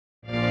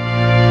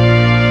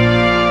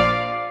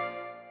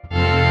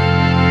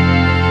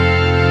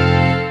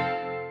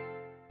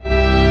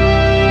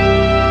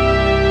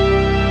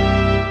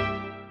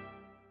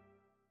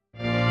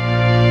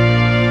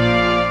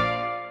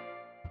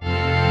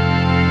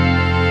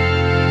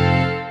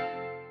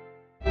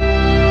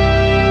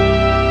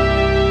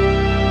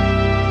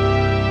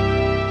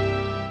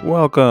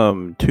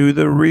Welcome to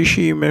the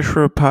Rishi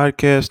Mishra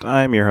podcast.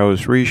 I'm your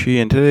host, Rishi,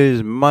 and today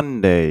is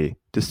Monday,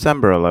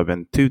 December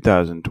 11th,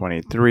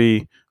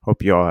 2023.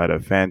 Hope you all had a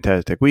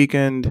fantastic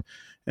weekend.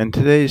 And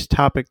today's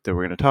topic that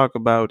we're going to talk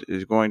about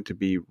is going to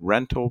be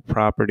rental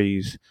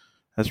properties.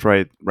 That's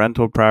right,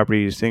 rental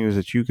properties, things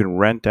that you can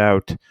rent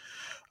out,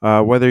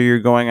 whether you're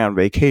going on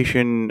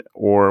vacation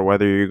or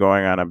whether you're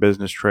going on a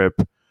business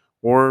trip,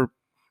 or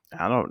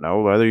I don't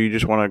know, whether you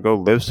just want to go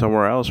live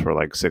somewhere else for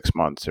like 6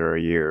 months or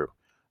a year.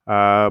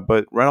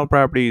 But rental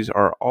properties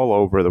are all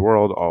over the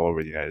world, all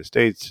over the United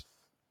States.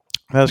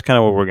 That's kind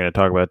of what we're going to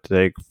talk about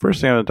today. First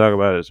thing I'm going to talk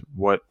about is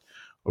what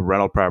a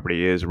rental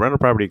property is. A rental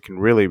property can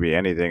really be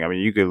anything. I mean,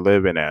 you could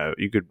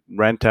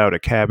rent out a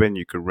cabin,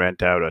 you could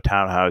rent out a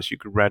townhouse, you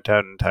could rent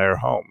out an entire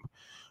home.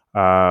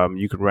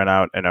 You could rent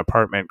out an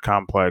apartment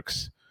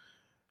complex.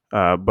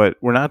 But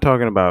we're not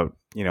talking about,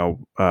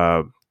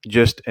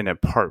 just an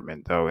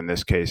apartment, though, in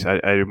this case.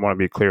 I want to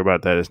be clear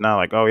about that. It's not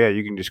like, oh, yeah,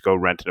 you can just go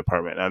rent an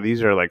apartment. Now,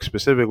 these are like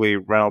specifically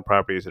rental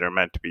properties that are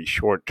meant to be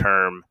short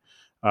term,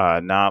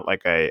 not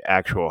like a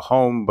actual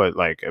home, but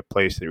like a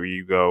place where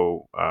you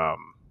go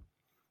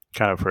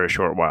kind of for a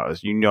short while.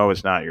 As you know,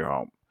 it's not your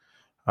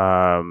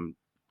home.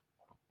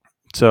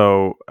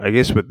 So I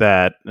guess with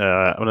that,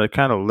 I'm going to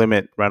kind of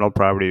limit rental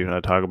properties when I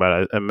talk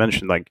about it. I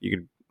mentioned like you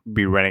could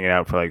be renting it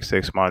out for like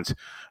 6 months.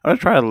 I'm going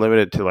to try to limit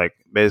it to like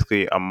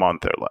basically a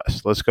month or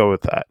less. Let's go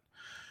with that.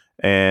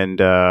 And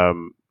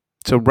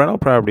so rental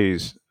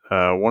properties,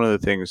 one of the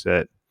things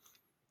that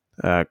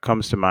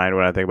comes to mind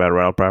when I think about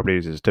rental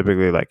properties is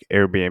typically like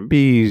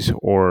Airbnbs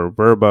or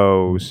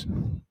Verbos.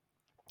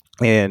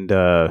 And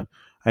I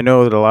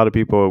know that a lot of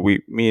people,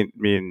 me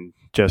and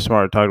Jeff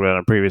Smart talked about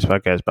on a previous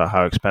podcast about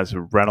how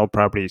expensive rental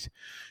properties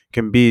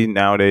can be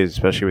nowadays,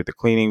 especially with the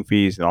cleaning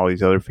fees and all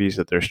these other fees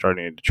that they're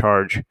starting to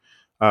charge.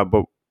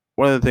 But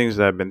one of the things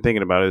that I've been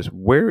thinking about is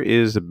where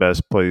is the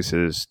best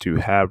places to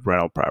have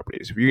rental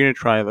properties? If you're going to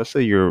try, let's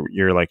say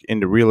you're like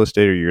into real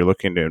estate, or you're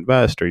looking to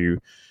invest, or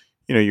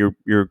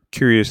you're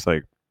curious,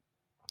 like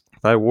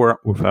if I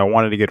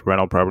wanted to get a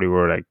rental property,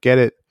 where would I get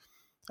it?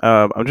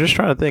 I'm just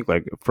trying to think.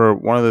 Like, for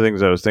one of the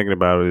things I was thinking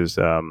about is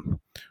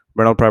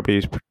rental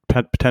properties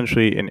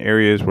potentially in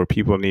areas where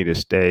people need to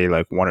stay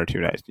like 1 or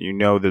 2 nights. You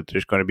know that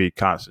there's going to be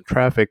constant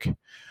traffic.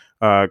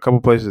 A couple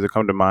places that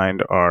come to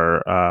mind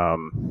are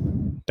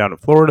down in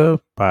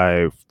Florida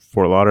by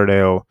Fort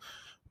Lauderdale,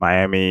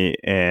 Miami,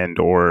 and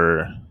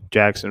or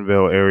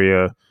Jacksonville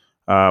area,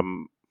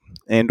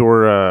 and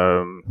or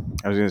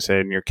I was going to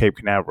say near Cape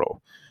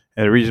Canaveral.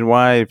 And the reason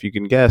why, if you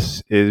can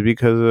guess, is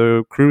because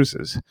of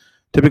cruises.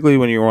 Typically,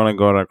 when you want to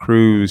go on a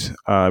cruise,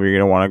 you're going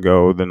to want to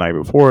go the night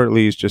before at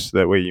least, just so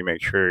that way you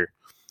make sure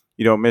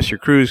you don't miss your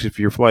cruise. If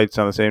your flight's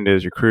on the same day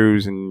as your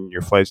cruise and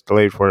your flight's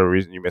delayed for whatever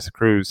reason, you miss a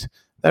cruise,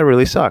 that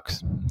really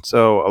sucks.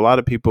 So a lot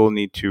of people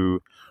need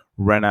to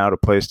rent out a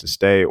place to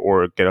stay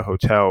or get a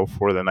hotel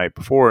for the night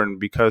before. And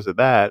because of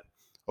that,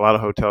 a lot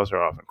of hotels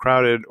are often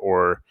crowded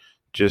or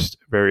just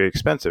very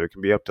expensive. It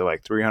can be up to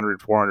like $300,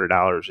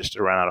 $400 just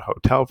to rent out a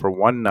hotel for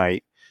one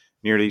night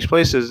near these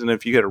places. And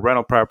if you get a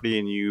rental property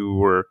and you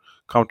were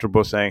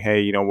comfortable saying,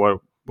 hey, you know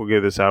what, we'll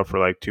give this out for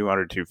like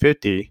 200,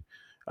 250,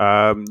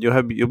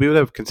 you'll be able to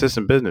have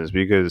consistent business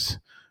because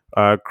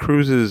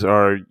cruises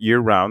are year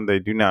round. They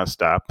do not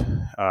stop.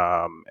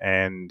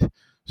 And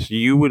so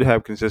you would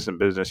have consistent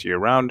business year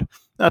round.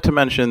 Not to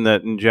mention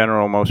that in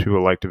general, most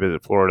people like to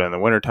visit Florida in the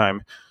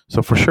wintertime.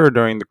 So for sure,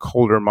 during the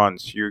colder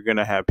months, you're going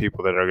to have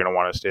people that are going to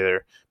want to stay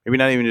there. Maybe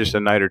not even just a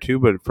night or two,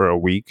 but for a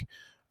week,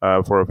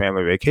 for a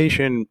family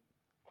vacation.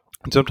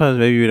 And sometimes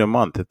maybe even a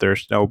month if they're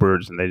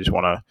snowbirds and they just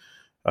want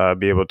to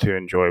be able to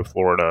enjoy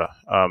Florida.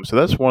 So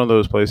that's one of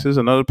those places.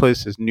 Another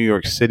place is New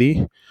York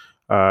City.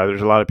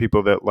 There's a lot of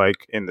people that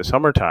like in the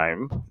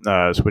summertime,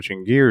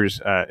 switching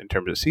gears in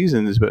terms of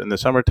seasons, but in the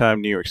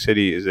summertime, New York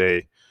City is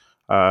a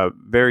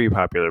very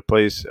popular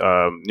place.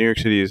 New York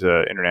City is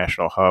an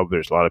international hub.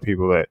 There's a lot of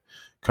people that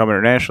come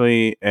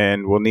internationally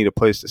and will need a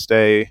place to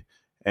stay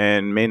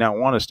and may not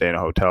want to stay in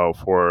a hotel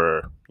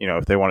for,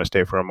 if they want to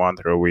stay for a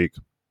month or a week.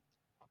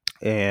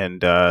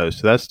 And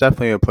so that's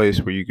definitely a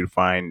place where you can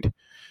find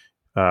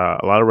a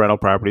lot of rental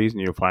properties,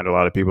 and you'll find a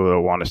lot of people that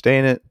will want to stay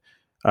in it.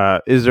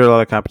 Is there a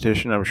lot of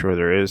competition? I'm sure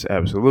there is,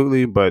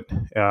 absolutely. But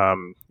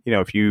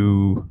if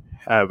you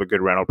have a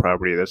good rental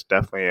property, that's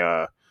definitely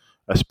a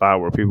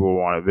spot where people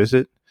will want to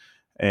visit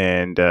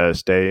and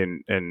stay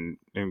and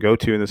go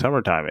to in the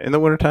summertime. In the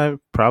wintertime,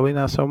 probably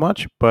not so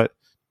much, but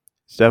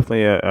it's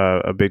definitely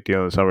a big deal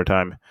in the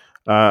summertime.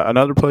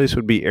 Another place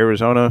would be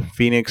Arizona,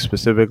 Phoenix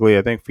specifically.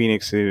 I think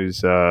Phoenix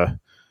is a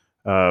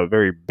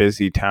very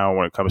busy town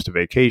when it comes to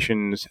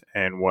vacations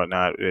and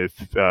whatnot.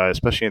 If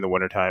especially in the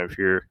wintertime, if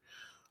you're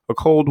a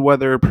cold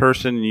weather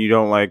person and you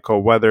don't like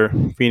cold weather,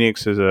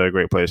 Phoenix is a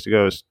great place to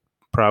go. It's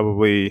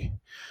probably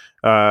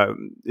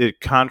it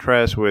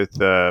contrasts with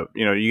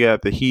you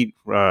got the heat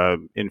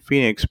in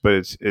Phoenix, but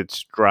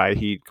it's dry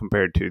heat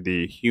compared to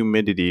the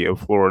humidity of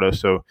Florida.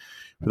 So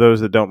for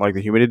those that don't like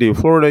the humidity of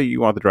Florida,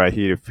 you want the dry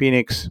heat of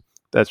Phoenix.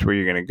 That's where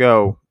you're going to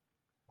go.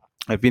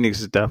 And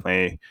Phoenix is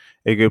definitely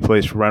a good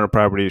place for rental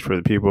properties for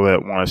the people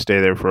that want to stay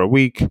there for a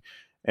week.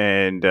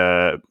 And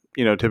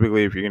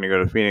typically if you're going to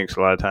go to Phoenix,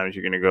 a lot of times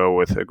you're going to go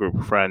with a group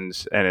of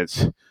friends, and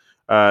it's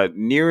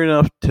near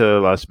enough to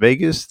Las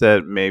Vegas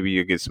that maybe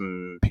you get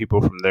some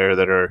people from there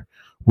that are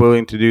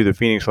willing to do the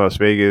Phoenix Las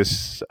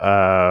Vegas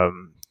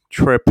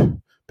trip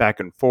back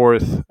and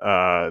forth.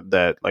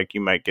 That like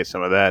you might get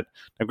some of that.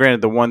 Now,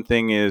 granted,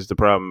 the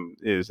problem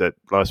is that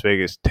Las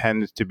Vegas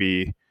tends to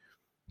be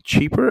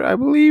cheaper, I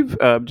believe,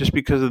 just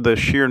because of the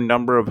sheer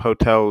number of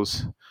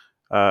hotels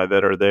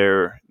that are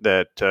there.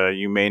 That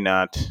you may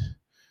not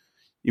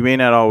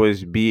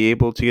always be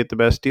able to get the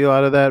best deal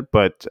out of that,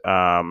 but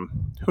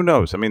who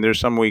knows? I mean, there's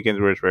some weekends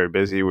where it's very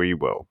busy where you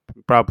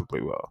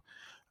probably will,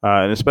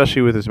 and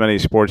especially with as many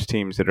sports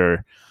teams that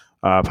are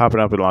popping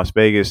up in Las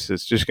Vegas,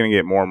 it's just going to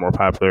get more and more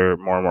popular,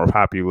 more and more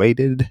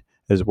populated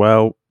as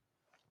well.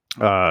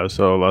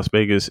 So Las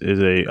Vegas is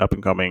a up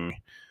and coming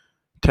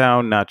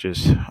town, not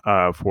just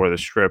for the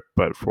strip,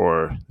 but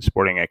for the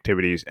sporting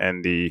activities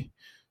and the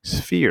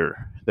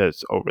sphere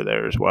that's over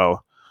there as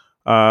well.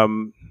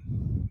 Um,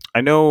 I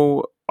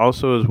know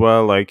also as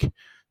well, like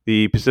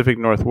the Pacific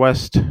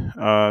Northwest,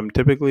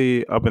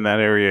 typically up in that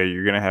area,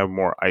 you're going to have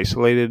more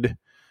isolated.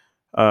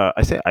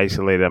 I say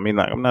isolated. I mean,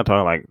 like I'm not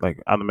talking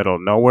like out in the middle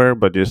of nowhere,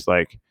 but just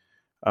like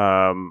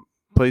um,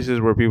 places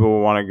where people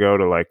will want to go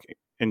to like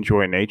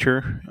enjoy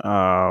nature.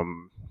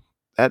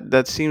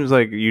 That seems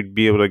like you'd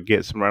be able to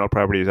get some rental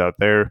properties out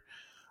there.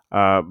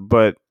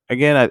 But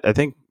again, I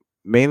think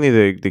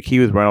mainly the key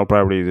with rental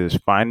properties is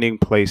finding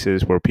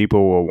places where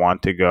people will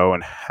want to go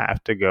and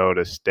have to go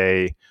to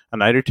stay a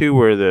night or two,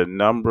 where the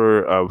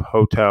number of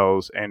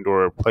hotels and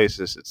or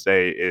places to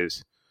stay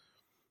is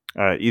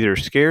either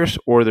scarce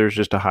or there's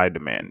just a high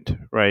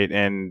demand, right?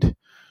 And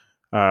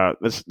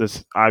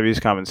that's obvious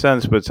common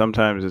sense, but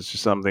sometimes it's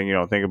just something you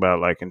don't think about,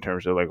 like in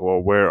terms of like, well,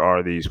 where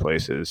are these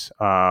places?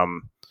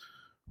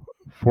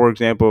 For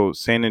example,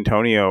 San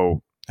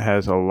Antonio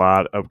has a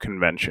lot of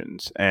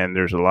conventions, and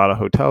there's a lot of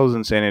hotels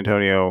in San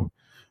Antonio,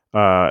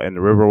 in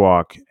the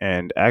Riverwalk.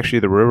 And actually,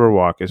 the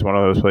Riverwalk is one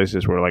of those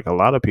places where like a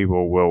lot of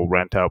people will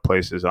rent out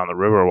places on the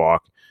Riverwalk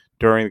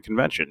during the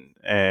convention,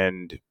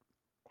 and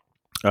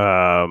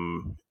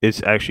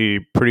it's actually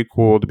pretty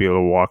cool to be able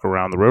to walk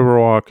around the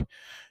Riverwalk.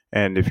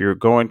 And if you're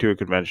going to a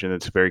convention,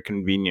 it's a very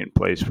convenient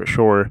place for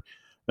sure.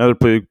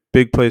 Another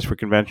big place for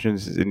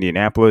conventions is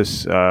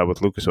Indianapolis,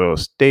 with Lucas Oil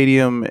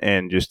Stadium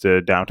and just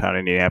the downtown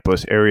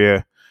Indianapolis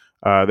area.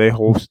 They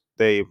host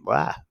a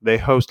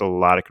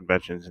lot of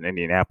conventions in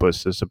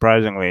Indianapolis. So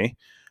surprisingly,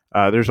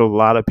 there's a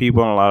lot of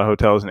people and a lot of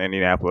hotels in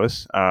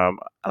Indianapolis. I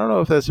don't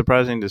know if that's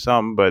surprising to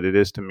some, but it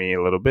is to me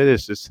a little bit.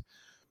 It's just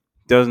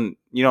doesn't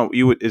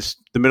you would it's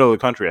the middle of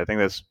the country. I think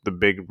that's the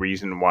big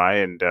reason why,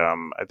 and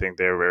I think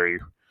they're very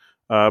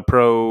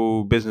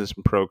pro business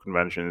and pro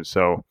convention.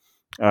 So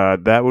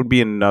that would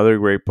be another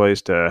great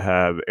place to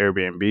have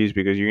Airbnbs,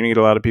 because you're gonna get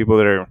a lot of people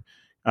that are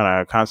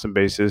on a constant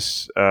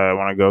basis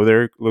want to go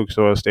there. Lucas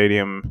Oil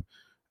Stadium,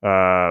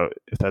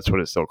 if that's what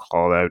it's still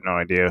called, I have no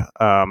idea.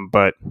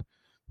 But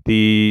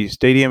the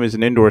stadium is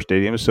an indoor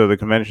stadium, so the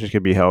conventions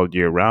can be held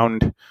year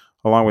round,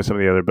 along with some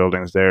of the other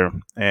buildings there.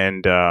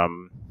 And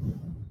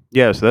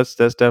yeah, so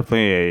that's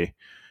definitely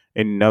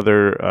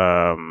another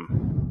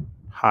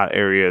hot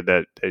area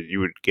that you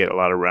would get a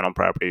lot of rental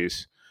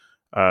properties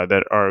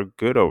that are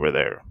good over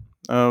there.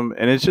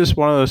 And it's just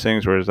one of those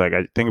things where it's like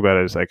I think about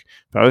it as like,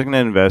 if I was going to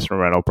invest in a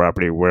rental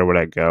property, where would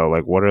I go?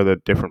 Like, what are the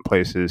different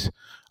places?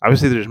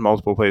 Obviously, there's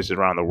multiple places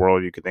around the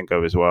world you could think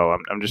of as well.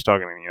 I'm just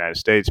talking in the United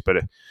States, but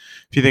if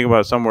you think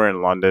about somewhere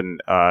in London,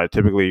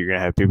 typically you're going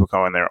to have people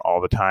going there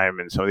all the time,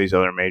 and some of these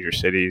other major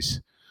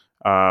cities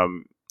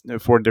um,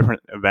 for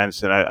different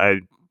events. And I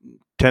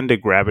tend to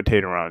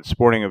gravitate around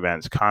sporting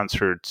events,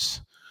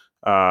 concerts,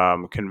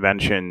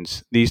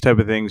 conventions, these type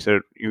of things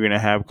that you're going to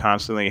have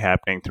constantly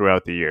happening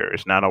throughout the year.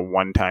 It's not a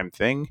one-time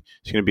thing.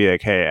 It's going to be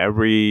like, hey,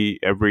 every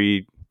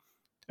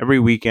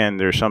weekend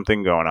there's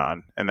something going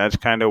on, and that's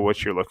kind of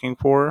what you're looking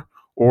for.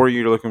 Or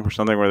you're looking for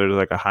something where there's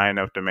like a high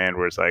enough demand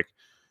where it's like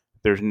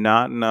there's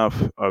not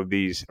enough of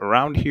these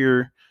around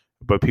here,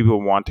 but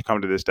people want to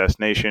come to this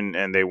destination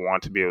and they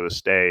want to be able to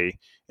stay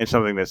in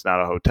something that's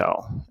not a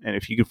hotel. And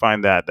if you could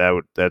find that,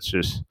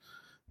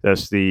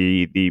 that's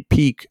the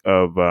peak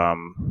of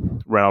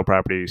rental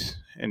properties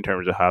in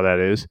terms of how that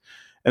is.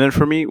 And then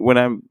for me, when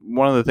I'm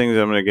one of the things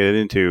I'm going to get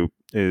into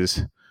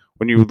is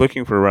when you're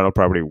looking for a rental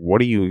property,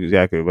 what are you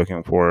exactly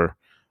looking for?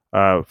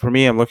 For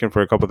me, I'm looking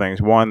for a couple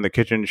things. One, the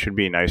kitchen should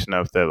be nice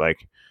enough that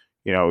like,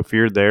 if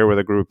you're there with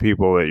a group of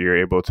people, that you're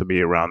able to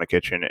be around the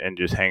kitchen and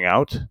just hang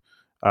out.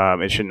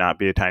 It should not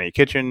be a tiny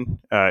kitchen.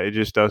 It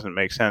just doesn't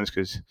make sense,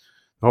 because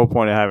the whole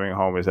point of having a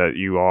home is that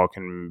you all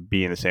can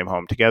be in the same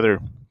home together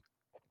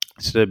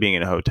instead of being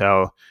in a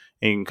hotel.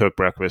 And you can cook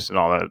breakfast and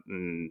all that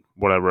and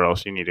whatever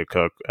else you need to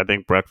cook. I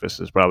think breakfast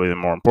is probably the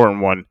more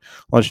important one.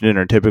 Lunch and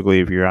dinner, typically,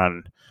 if you're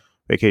on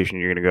vacation,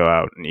 you're going to go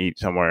out and eat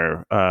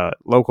somewhere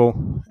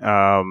local.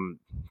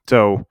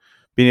 So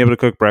being able to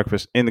cook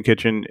breakfast in the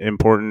kitchen,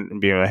 important,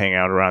 and being able to hang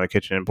out around the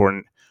kitchen,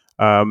 important.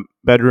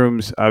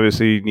 Bedrooms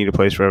obviously you need a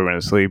place for everyone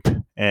to sleep,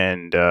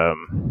 and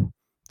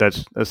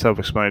that's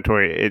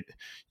self-explanatory.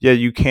 Yeah,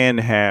 you can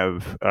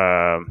have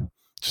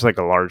just like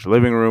a large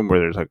living room where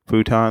there's like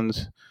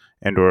futons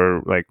and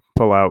or like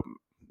pull out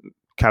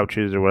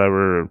couches or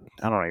whatever.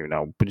 I don't even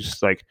know, but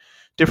just like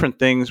different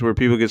things where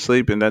people can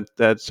sleep, and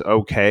that's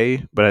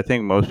okay. But I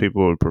think most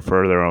people would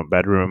prefer their own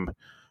bedroom,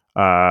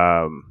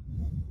 um,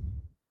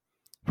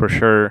 for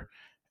sure.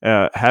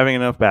 Having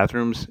enough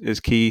bathrooms is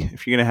key.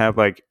 If you're gonna have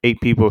like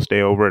 8 people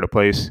stay over at a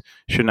place, it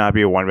should not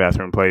be a one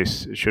bathroom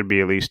place. It should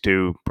be at least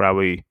two,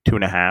 probably two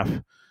and a half,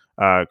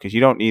 because you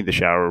don't need the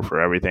shower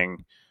for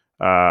everything.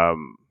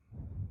 Um,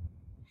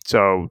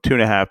 so two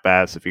and a half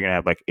baths if you're gonna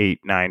have like 8,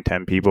 9,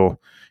 10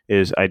 people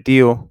is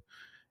ideal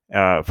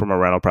from a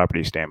rental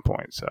property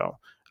standpoint. So,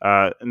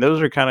 and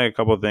those are kind of a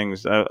couple of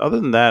things. Other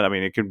than that, I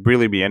mean, it could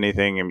really be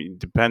anything. I mean, it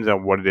depends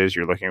on what it is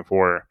you're looking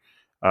for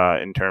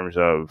in terms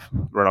of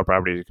rental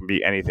properties. It can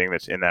be anything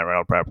that's in that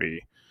rental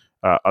property.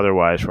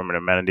 Otherwise, from an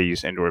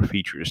amenities and or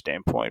features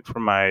standpoint,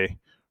 from my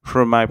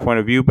point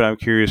of view, but I'm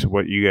curious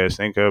what you guys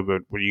think of.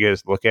 What do you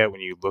guys look at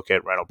when you look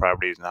at rental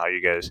properties and how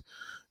you guys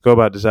go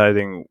about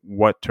deciding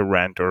what to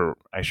rent, or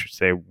I should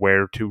say,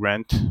 where to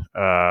rent.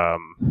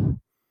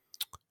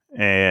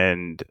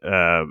 And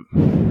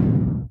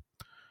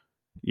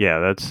yeah,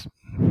 that's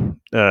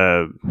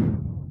uh,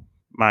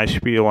 my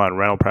spiel on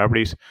rental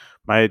properties.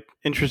 My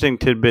interesting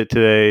tidbit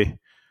today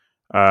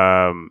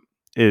um,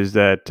 is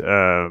that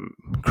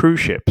cruise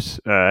ships.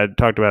 I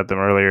talked about them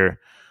earlier.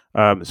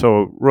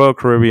 So Royal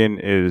Caribbean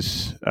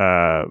is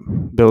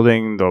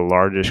building the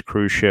largest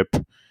cruise ship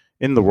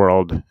in the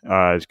world.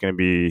 It's going to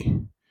be.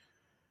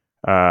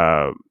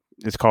 Uh,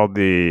 it's called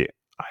the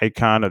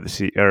Icon of the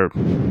Sea, or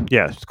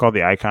yeah, it's called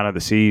the Icon of the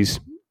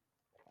Seas.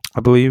 I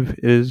believe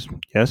is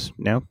yes,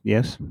 no,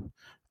 yes.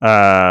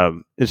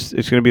 It's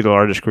going to be the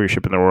largest cruise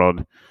ship in the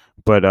world.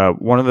 But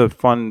one of the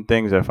fun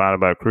things I found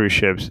about cruise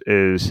ships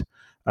is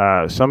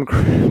some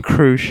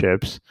cruise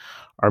ships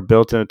are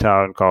built in a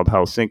town called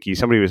Helsinki.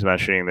 Somebody was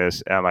mentioning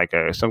this, and like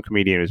some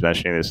comedian was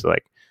mentioning this.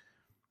 Like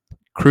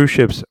cruise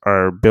ships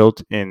are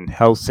built in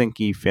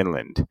Helsinki,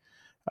 Finland,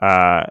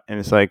 and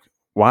it's like,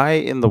 why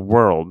in the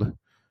world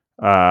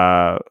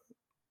uh,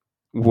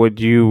 would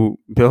you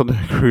build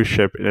a cruise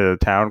ship in a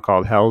town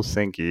called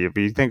Helsinki? If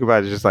you think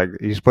about it, just like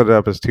you split it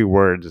up as two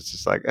words, it's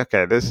just like,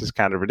 okay, this is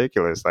kind of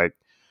ridiculous. Like,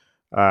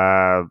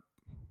 uh,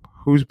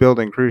 who's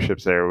building cruise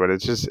ships there? But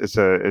it's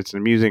an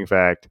amusing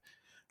fact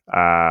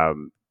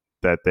um,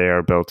 that they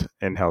are built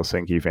in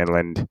Helsinki,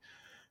 Finland.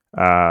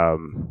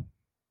 Um,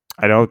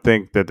 I don't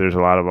think that there's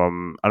a lot of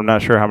them. I'm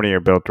not sure how many are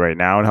built right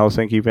now in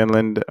Helsinki,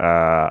 Finland.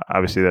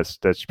 Obviously,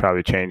 that's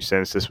probably changed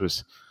since this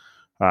was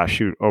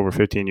shoot over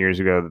 15 years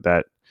ago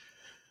that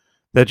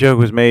joke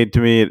was made to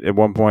me at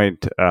one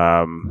point.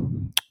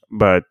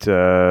 But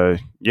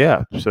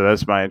yeah, so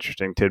that's my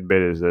interesting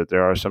tidbit is that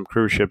there are some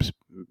cruise ships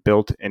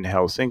built in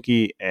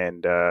Helsinki,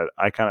 and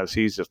Icon of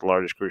Seas is the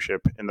largest cruise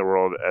ship in the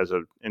world as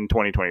of in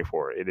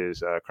 2024. It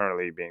is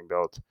currently being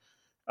built,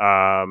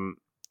 um,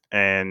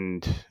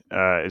 and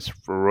it's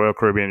for Royal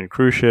Caribbean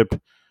cruise ship,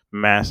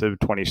 massive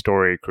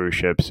 20-story cruise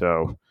ship.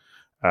 So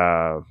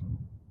uh,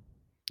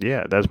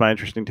 yeah, that's my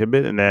interesting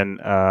tidbit, and then.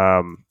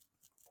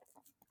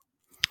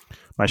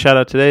 My shout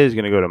out today is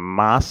going to go to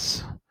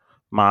Moss.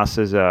 Moss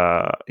is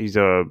he's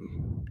a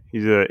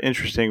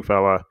interesting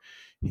fella.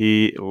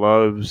 He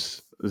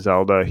loves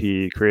Zelda.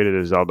 He created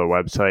a Zelda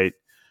website,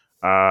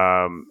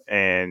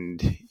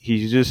 and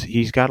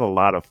he's got a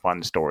lot of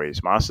fun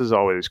stories. Moss is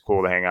always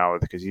cool to hang out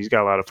with because he's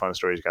got a lot of fun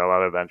stories, got a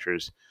lot of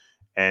adventures,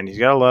 and he's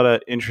got a lot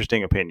of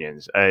interesting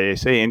opinions. I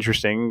say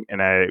interesting,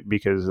 and I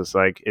because it's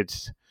like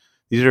it's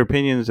these are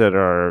opinions that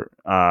are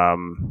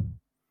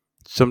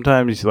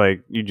sometimes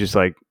like you just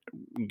like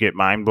get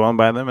mind blown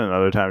by them, and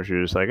other times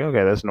you're just like,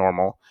 okay, that's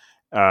normal.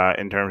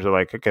 In terms of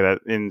like, okay,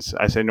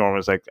 I say normal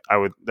is like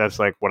that's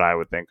like what I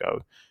would think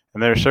of,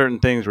 and there are certain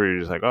things where you're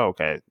just like, oh,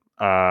 okay,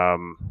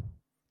 um,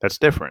 that's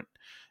different,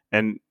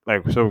 and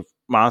like so.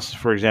 Moss,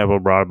 for example,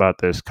 brought about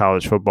this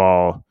college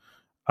football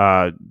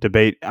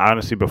debate,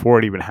 honestly, before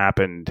it even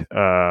happened,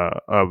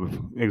 of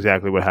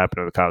exactly what happened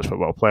to the college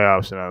football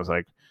playoffs, and I was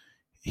like,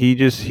 he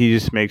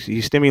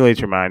stimulates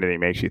your mind and he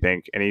makes you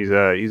think, and he's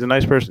a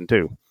nice person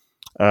too.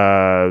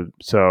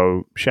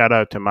 So shout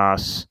out to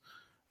Moss.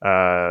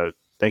 Uh,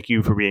 Thank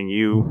you for being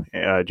you.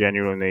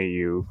 Genuinely,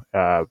 you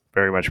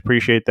very much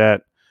appreciate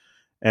that.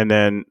 And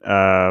then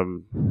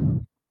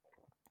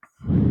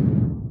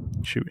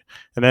shoot,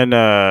 and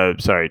then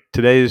sorry.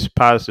 Today's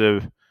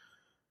positive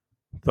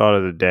thought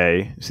of the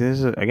day. See,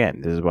 this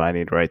is why I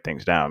need to write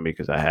things down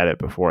because I had it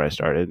before I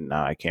started, and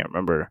now I can't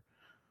remember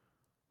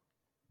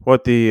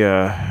what the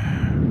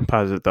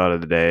positive thought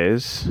of the day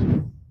is.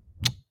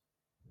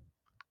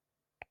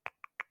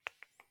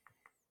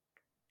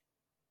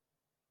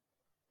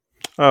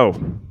 Oh,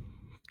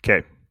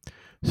 okay.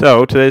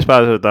 So today's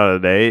positive thought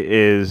of the day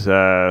is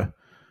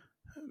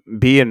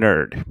be a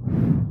nerd.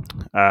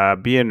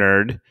 Be a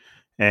nerd,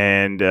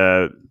 and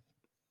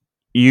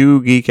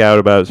you geek out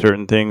about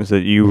certain things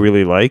that you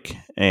really like,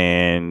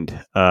 and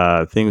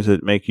things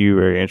that make you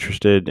very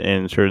interested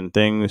in certain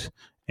things.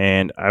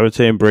 And I would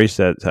say embrace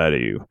that side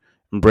of you.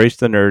 Embrace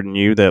the nerd in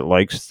you that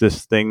likes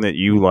this thing that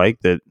you like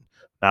that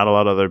not a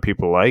lot of other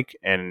people like,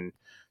 and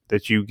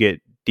that you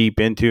get deep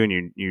into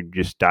and you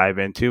just dive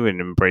into and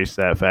embrace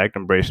that fact,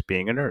 embrace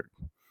being a nerd.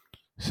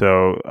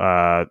 So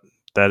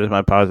that is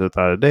my positive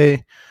thought of the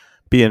day.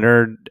 Be a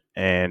nerd,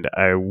 and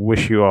I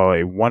wish you all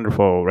a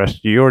wonderful rest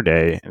of your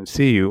day and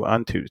see you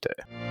on Tuesday.